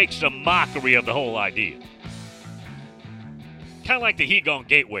 which makes a mockery of the whole idea. Kind of like the Hegon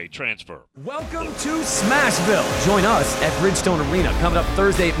Gateway transfer. Welcome to Smashville. Join us at Bridgestone Arena coming up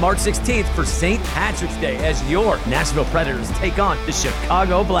Thursday, March 16th for St. Patrick's Day as your Nashville Predators take on the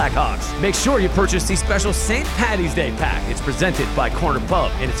Chicago Blackhawks. Make sure you purchase the special St. Patty's Day pack. It's presented by Corner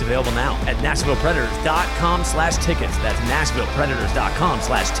Pub, and it's available now at NashvillePredators.com/tickets. That's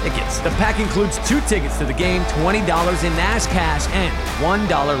NashvillePredators.com/tickets. The pack includes 2 tickets to the game, $20 in Nash cash, and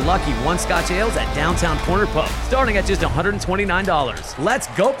 $1 lucky 1 Scotch ales at downtown Corner Pub, starting at just $129. Let's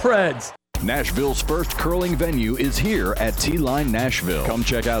go, Preds! Nashville's first curling venue is here at T-Line Nashville. Come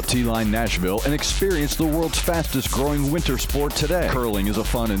check out T-Line Nashville and experience the world's fastest growing winter sport today. Curling is a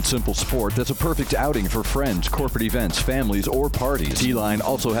fun and simple sport that's a perfect outing for friends, corporate events, families, or parties. T-Line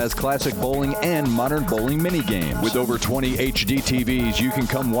also has classic bowling and modern bowling mini games. With over 20 HD TVs, you can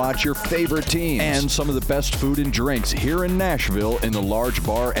come watch your favorite teams and some of the best food and drinks here in Nashville in the large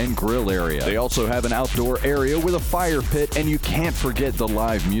bar and grill area. They also have an outdoor area with a fire pit, and you can't forget the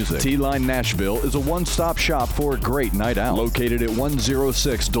live music. T-Line Nashville is a one-stop shop for a great night out. Located at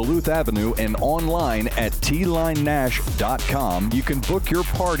 106 Duluth Avenue and online at tlinenash.com. You can book your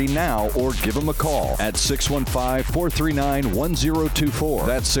party now or give them a call at 615-439-1024.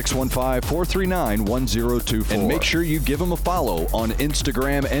 That's 615-439-1024. And make sure you give them a follow on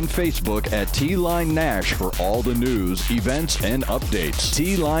Instagram and Facebook at T-Line Nash for all the news, events, and updates.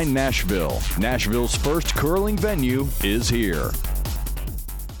 T-Line Nashville. Nashville's first curling venue is here.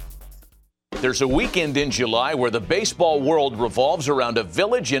 There's a weekend in July where the baseball world revolves around a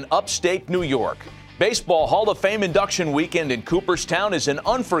village in upstate New York. Baseball Hall of Fame induction weekend in Cooperstown is an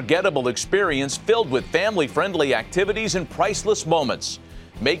unforgettable experience filled with family-friendly activities and priceless moments.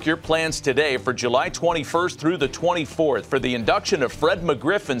 Make your plans today for July 21st through the 24th for the induction of Fred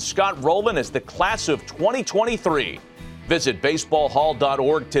McGriff and Scott Rowland as the class of 2023. Visit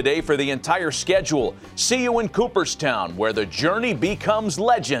baseballhall.org today for the entire schedule. See you in Cooperstown, where the journey becomes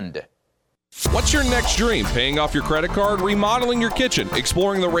legend. What's your next dream? Paying off your credit card, remodeling your kitchen,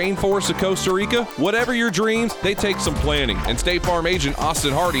 exploring the rainforests of Costa Rica? Whatever your dreams, they take some planning. And State Farm agent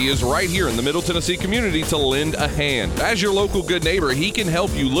Austin Hardy is right here in the Middle Tennessee community to lend a hand. As your local good neighbor, he can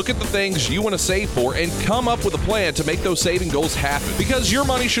help you look at the things you want to save for and come up with a plan to make those saving goals happen. Because your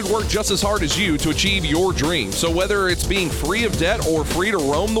money should work just as hard as you to achieve your dream. So whether it's being free of debt or free to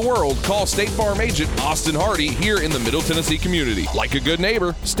roam the world, call State Farm agent Austin Hardy here in the Middle Tennessee community. Like a good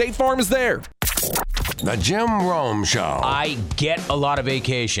neighbor, State Farm is there. The Jim Rome Show. I get a lot of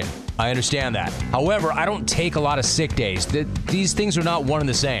vacation. I understand that. However, I don't take a lot of sick days. These things are not one and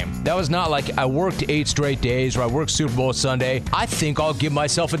the same. That was not like I worked 8 straight days or I worked Super Bowl Sunday. I think I'll give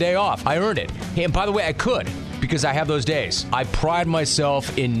myself a day off. I earned it. Hey, and by the way, I could because I have those days. I pride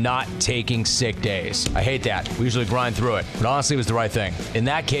myself in not taking sick days. I hate that. We usually grind through it. But honestly, it was the right thing. In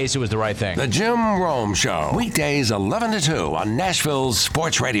that case, it was the right thing. The Jim Rome Show. Weekdays 11 to 2 on Nashville's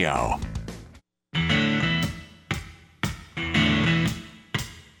Sports Radio.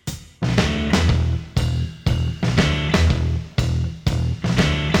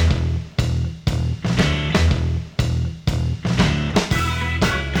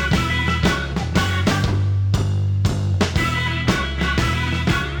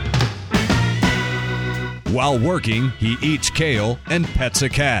 While working, he eats kale and pets a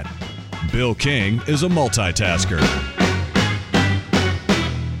cat. Bill King is a multitasker.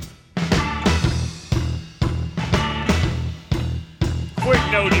 Quick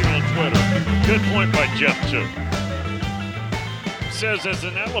note here on Twitter. Good point by Jeff, too. Says, as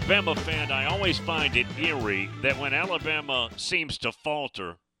an Alabama fan, I always find it eerie that when Alabama seems to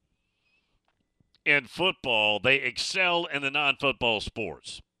falter in football, they excel in the non-football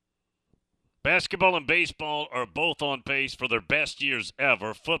sports. Basketball and baseball are both on pace for their best years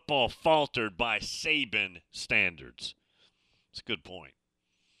ever. Football faltered by Saban standards. It's a good point.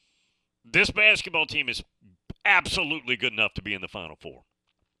 This basketball team is absolutely good enough to be in the Final Four.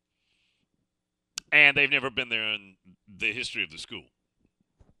 And they've never been there in the history of the school.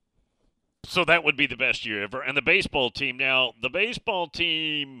 So that would be the best year ever. And the baseball team now,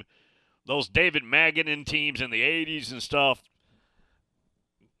 those David Maganin teams in the 80s and stuff,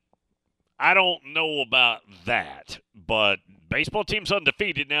 I don't know about that, but baseball team's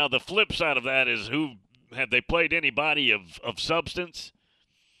undefeated now. The flip side of that is have they played anybody of substance?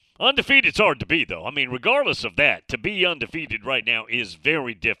 Undefeated's hard to be, though. I mean, regardless of that, to be undefeated right now is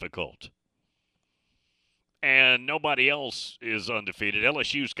very difficult. And nobody else is undefeated.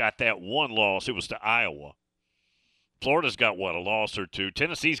 LSU's got that one loss. It was to Iowa. Florida's got, a loss or two.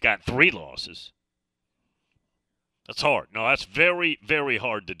 Tennessee's got 3 losses. That's hard. No, that's very, very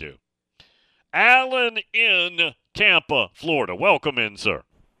hard to do. Alan in Tampa, Florida. Welcome in, sir.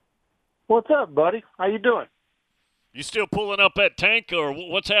 What's up, buddy? How you doing? You still pulling up that tank, or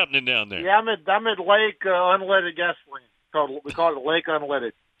what's happening down there? Yeah, I'm at Lake Unleaded Gasoline. We call it Lake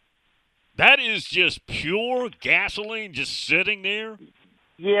Unleaded. That is just pure gasoline just sitting there?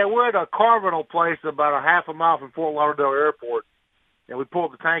 Yeah, we're at a Carvinal place about a half a mile from Fort Lauderdale Airport, and we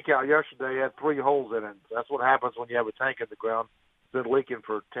pulled the tank out yesterday. It had 3 holes in it. That's what happens when you have a tank in the ground. It's been leaking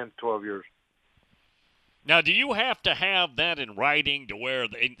for 10 to 12 years. Now, do you have to have that in writing to where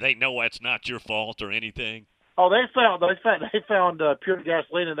they know that's not your fault or anything? Oh, they found pure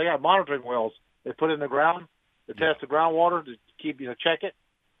gasoline, and they got monitoring wells they put in the ground to test the groundwater to keep check it.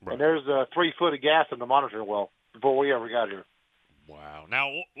 Right. And there's 3 foot of gas in the monitoring well before we ever got here. Wow.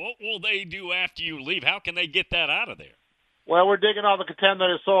 Now, what will they do after you leave? How can they get that out of there? Well, we're digging all the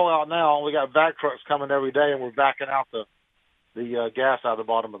contaminated soil out now. We got vac trucks coming every day, and we're backing out the gas out of the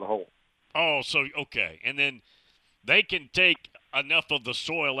bottom of the hole. Oh, so okay, and then they can take enough of the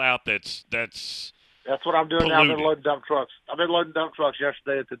soil out that's what I'm doing polluted. now. I've been loading dump trucks. I've been loading dump trucks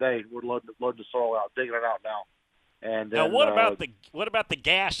yesterday and today. We're loading the soil out, digging it out now. And now, then, what about the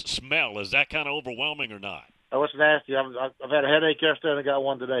gas smell? Is that kind of overwhelming or not? Oh, it's nasty. I've had a headache yesterday and I got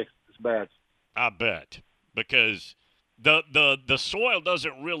one today. It's bad. I bet, because the soil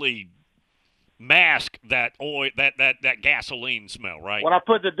doesn't really mask that oil, that gasoline smell, right? When I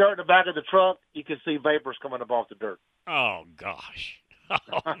put the dirt in the back of the truck, you can see vapors coming up off the dirt. Oh gosh! Oh,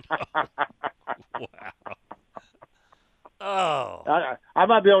 no. Wow! Oh, I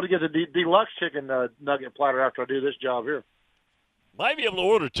might be able to get the deluxe chicken nugget platter after I do this job here. Might be able to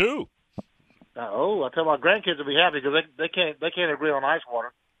order 2. I tell my grandkids will be happy because they can't agree on ice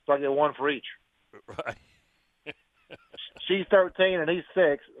water, so I get 1 for each. Right. She's 13 and he's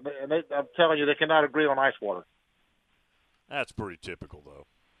 6, and I'm telling you, they cannot agree on ice water. That's pretty typical, though.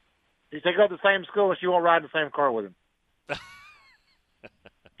 They go to the same school, and she won't ride in the same car with him.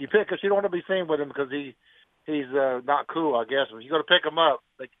 Because she don't want to be seen with him because he's not cool, I guess. When you go to pick him up,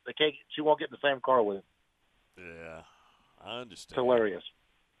 they can't. She won't get in the same car with him. Yeah, I understand. It's hilarious.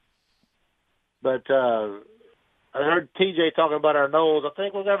 But I heard TJ talking about our Knowles. I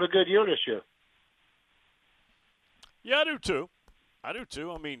think we're going to have a good year this year. Yeah, I do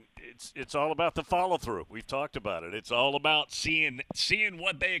too. I mean, it's all about the follow through. We've talked about it. It's all about seeing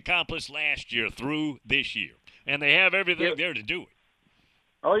what they accomplished last year through this year, and they have everything there to do it.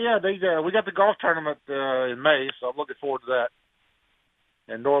 Oh yeah, we got the golf tournament in May, so I'm looking forward to that.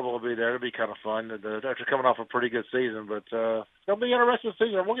 And Norville will be there. It'll be kind of fun. They're actually coming off a pretty good season, but it's going to be an interesting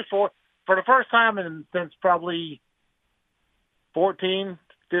season. I'm looking for the first time since probably 14,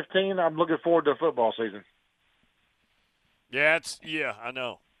 15. I'm looking forward to a football season. Yeah, I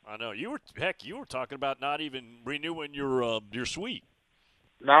know. You were talking about not even renewing your suite.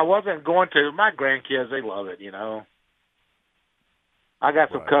 No, I wasn't going to. My grandkids, they love it, I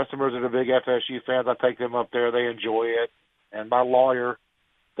got some customers that are big FSU fans. I take them up there. They enjoy it. And my lawyer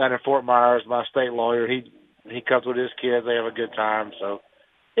down in Fort Myers, my state lawyer, he comes with his kids. They have a good time. So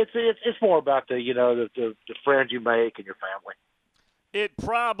it's more about the friends you make and your family. It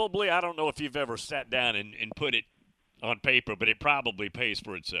probably, I don't know if you've ever sat down and put it on paper, but it probably pays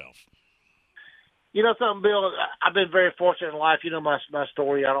for itself. You know something, Bill? I've been very fortunate in life. You know my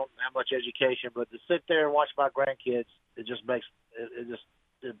story. I don't have much education, but to sit there and watch my grandkids, it just makes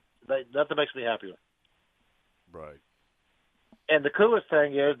nothing makes me happier. Right. And the coolest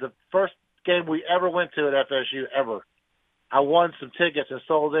thing is the first game we ever went to at FSU ever, I won some tickets and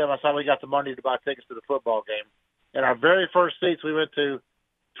sold them. That's how we got the money to buy tickets to the football game. And our very first seats we went to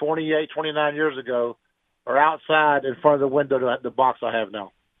 28, 29 years ago are outside in front of the window to the box I have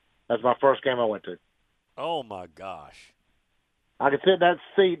now. That's my first game I went to. Oh, my gosh. I could sit in that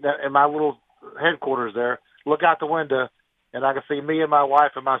seat in my little headquarters there, look out the window, and I could see me and my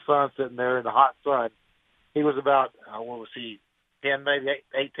wife and my son sitting there in the hot sun. He was about, 10, maybe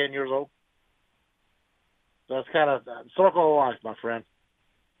 8, 10 years old. So it's kind of circle of life, my friend.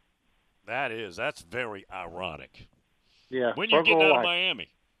 That's very ironic. Yeah. When you getting out of Miami?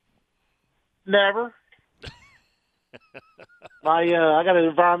 Never. I got an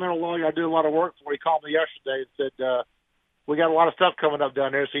environmental lawyer I do a lot of work for. He called me yesterday and said, we got a lot of stuff coming up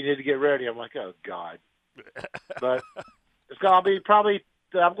down there, so you need to get ready. I'm like, oh, God. But it's going to be probably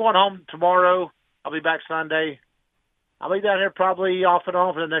I'm going home tomorrow. I'll be back Sunday. I'll be down here probably off and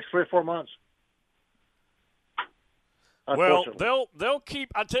on for the next 3 or 4 months. Well, they'll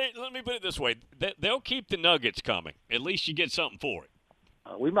keep. I tell you, let me put it this way: they'll keep the nuggets coming. At least you get something for it.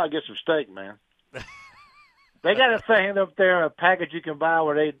 We might get some steak, man. They got a thing up there, a package you can buy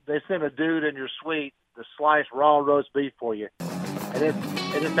where they send a dude in your suite the sliced raw roast beef for you, and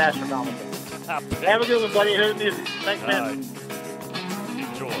it's astronomical. Have a good one, buddy. Hear the music. Thanks, man.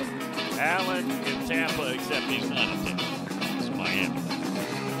 Enjoy. Allen in Tampa, except he's not in Tampa. It's Miami.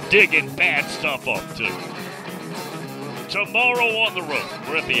 Digging bad stuff up, too. Tomorrow on the road,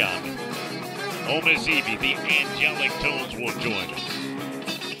 we're at the Omni. Ole Miss Evie, the Angelic Tones will join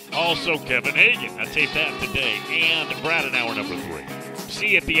us. Also, Kevin Hagan, I taped that today, and Brad in hour number 3. See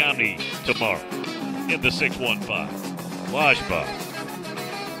you at the Omni tomorrow in the 615. Wash Box.